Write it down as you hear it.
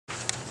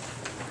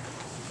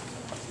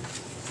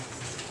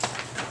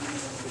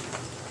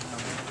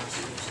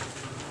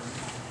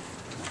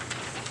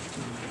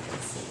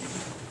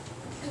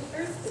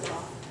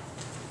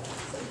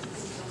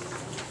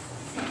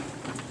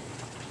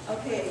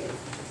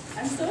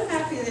I'm so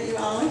happy that you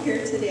all are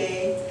here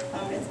today.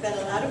 It's been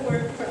a lot of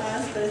work for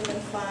us, but it's been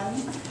fun.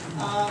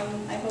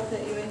 I hope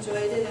that you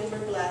enjoyed it and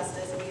were blessed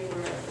as we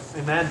were.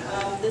 Amen.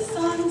 The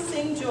song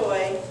Sing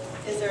Joy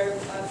is our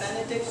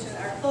benediction,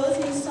 our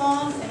closing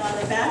song, and on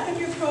the back of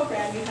your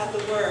program you have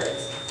the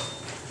words.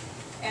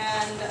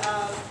 And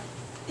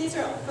these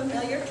are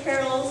familiar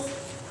carols,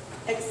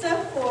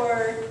 except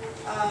for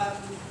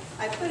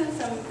I put in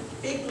some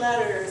big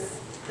letters,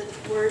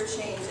 the word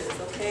changes,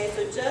 okay?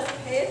 So just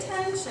pay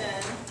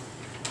attention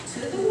to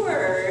the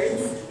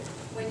words.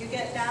 When you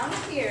get down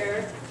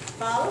here,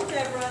 follow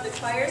Deborah, the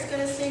choir's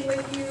going to sing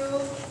with you,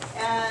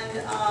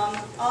 and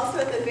also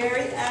at the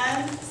very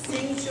end,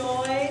 Sing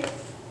Joy.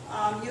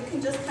 You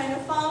can just kind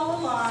of follow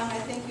along. I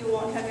think you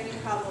won't have any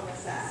problem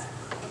with that,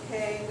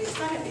 okay? We've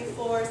sung it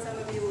before, some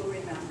of you will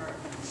remember.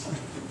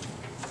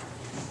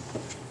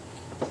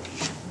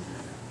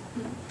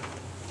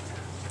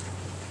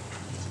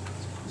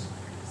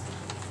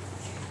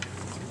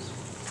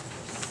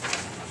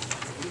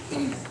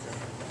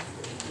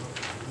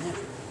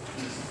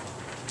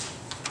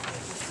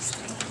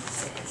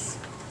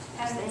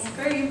 And it's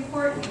very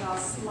important you all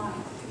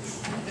smile.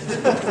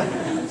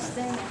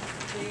 Stand.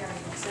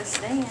 Just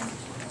stand.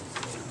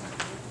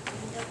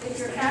 If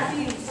you're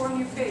happy, inform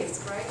your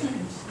face, right?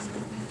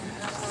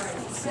 All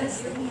right.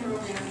 Since your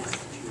program is,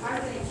 our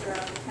things are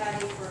up to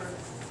Patty for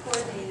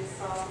coordinating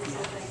this all. We're so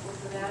thankful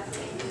for that.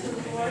 Thank you to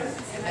the Lord.